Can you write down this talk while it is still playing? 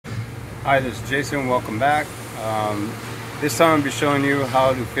Hi, this is Jason. Welcome back. This time I'll be showing you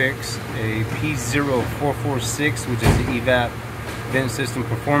how to fix a P0446, which is the EVAP Vent System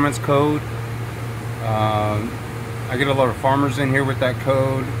Performance Code. I get a lot of farmers in here with that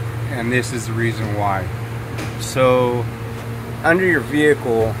code, and this is the reason why. So, under your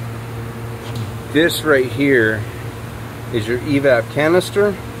vehicle, this right here is your EVAP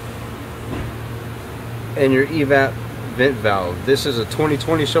canister and your EVAP vent valve. This is a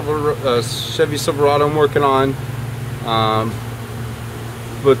 2020 Chevy Silverado I'm working on,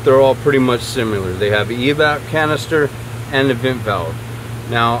 but they're all pretty much similar. They have an EVAP canister and a vent valve.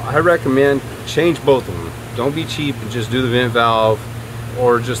 Now, I recommend change both of them. Don't be cheap and just do the vent valve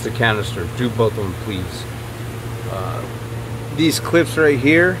or just the canister. Do both of them, please. These clips right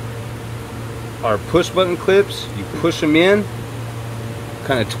here are push button clips. You push them in,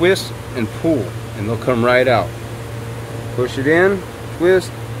 kind of twist and pull, and they'll come right out. Push it in, twist,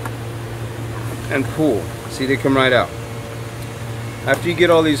 and pull. See, they come right out. After you get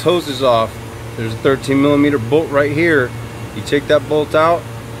all these hoses off, there's a 13mm bolt right here. You take that bolt out,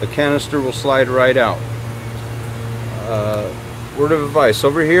 the canister will slide right out. Word of advice,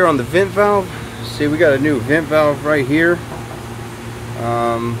 over here on the vent valve, see, we got a new vent valve right here.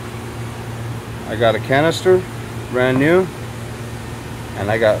 I got a canister, brand new,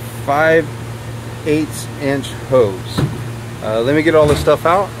 and I got 5/8" hose. Let me get all this stuff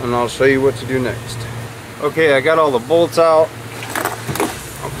out and I'll show you what to do next. Okay, I got all the bolts out.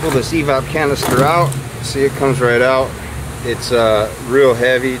 I'll pull this EVAP canister out. See, it comes right out. It's real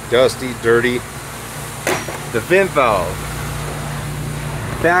heavy, dusty, dirty. The vent valve.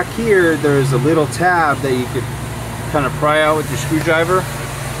 Back here, there's a little tab that you could kind of pry out with your screwdriver.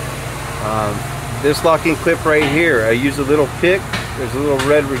 This locking clip right here, I use a little pick. There's a little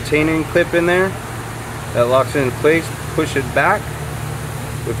red retaining clip in there that locks it in place. Push it back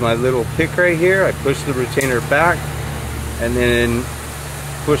with my little pick right here. I push the retainer back and then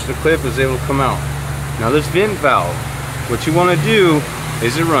push the clip, is able to come out. Now this vent valve, what you want to do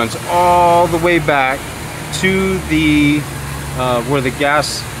is it runs all the way back to the where the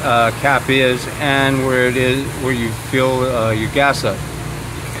gas cap is and where you fill your gas up.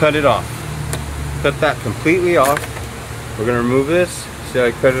 Cut it off. Cut that completely off. We're going to remove this. See how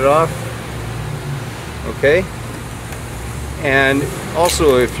I cut it off? Okay. And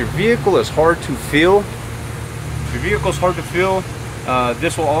also, if your vehicle is hard to fill,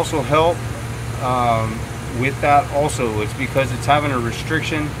 this will also help with that also. It's because it's having a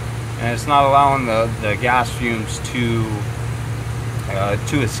restriction and it's not allowing the gas fumes to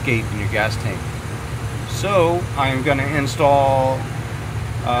escape in your gas tank. So I'm going to install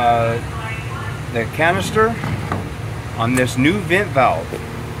the canister on this new vent valve.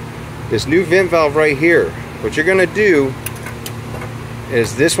 This new vent valve right here. What you're going to do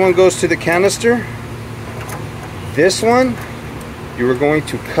is this one goes to the canister. This one you are going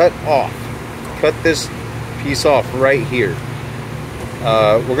to cut off. Cut this piece off right here.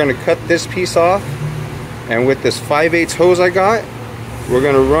 We're going to cut this piece off, and with this 5/8 hose I got, we're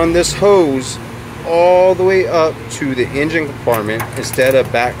going to run this hose all the way up to the engine compartment instead of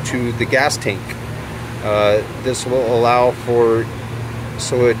back to the gas tank. This will allow for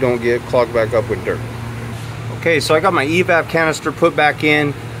so it don't get clogged back up with dirt. Okay, so I got my EVAP canister put back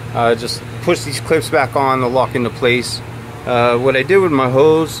in. Just push these clips back on, they'll lock into place. What I did with my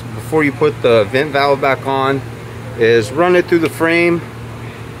hose before you put the vent valve back on is run it through the frame,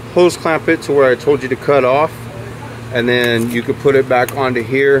 hose clamp it to where I told you to cut off, and then you could put it back onto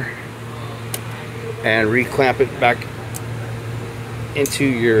here and reclamp it back into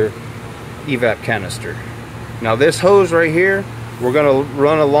your EVAP canister. Now this hose right here, we're going to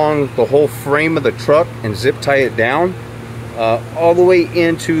run along the whole frame of the truck and zip tie it down all the way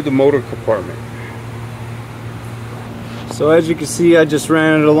into the motor compartment. So as you can see, I just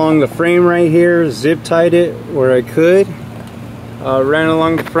ran it along the frame right here, zip tied it where I could, ran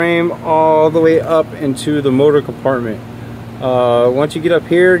along the frame all the way up into the motor compartment. Once you get up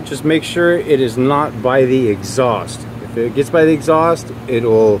here, just make sure it is not by the exhaust. If it gets by the exhaust, it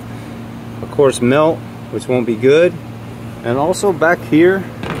will of course melt, which won't be good. And also back here,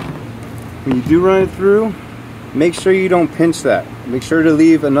 when you do run it through, make sure you don't pinch that. Make sure to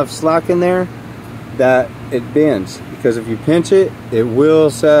leave enough slack in there that it bends, because if you pinch it, it will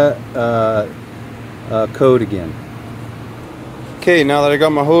set code again. Okay, now that I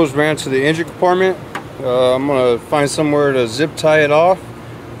got my hose ran to the engine compartment, I'm gonna find somewhere to zip tie it off.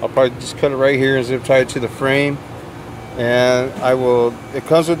 I'll probably just cut it right here and zip tie it to the frame. And it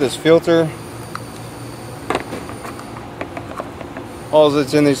comes with this filter. All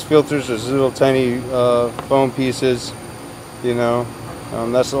that's in these filters is little tiny foam pieces, you know.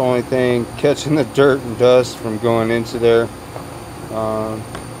 That's the only thing catching the dirt and dust from going into there.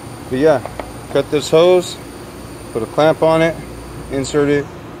 But yeah, cut this hose, put a clamp on it, insert it,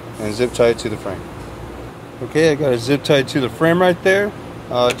 and zip tie it to the frame. Okay, I got it zip tied to the frame right there.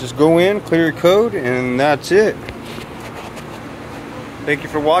 Just go in, clear your code, and that's it. Thank you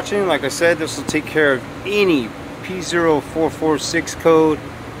for watching. Like I said, this will take care of any P0446 code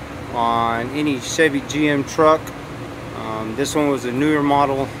on any Chevy GM truck. This one was a newer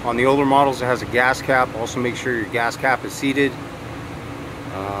model. On the older models, it has a gas cap. Also make sure your gas cap is seated.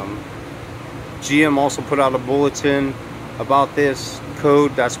 GM also put out a bulletin about this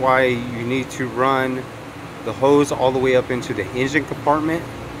code. That's why you need to run the hose all the way up into the engine compartment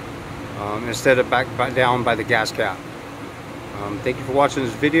instead of back down by the gas cap. Thank you for watching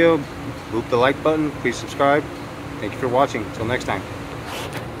this video. Boop the like button. Please subscribe. Thank you for watching. Until next time.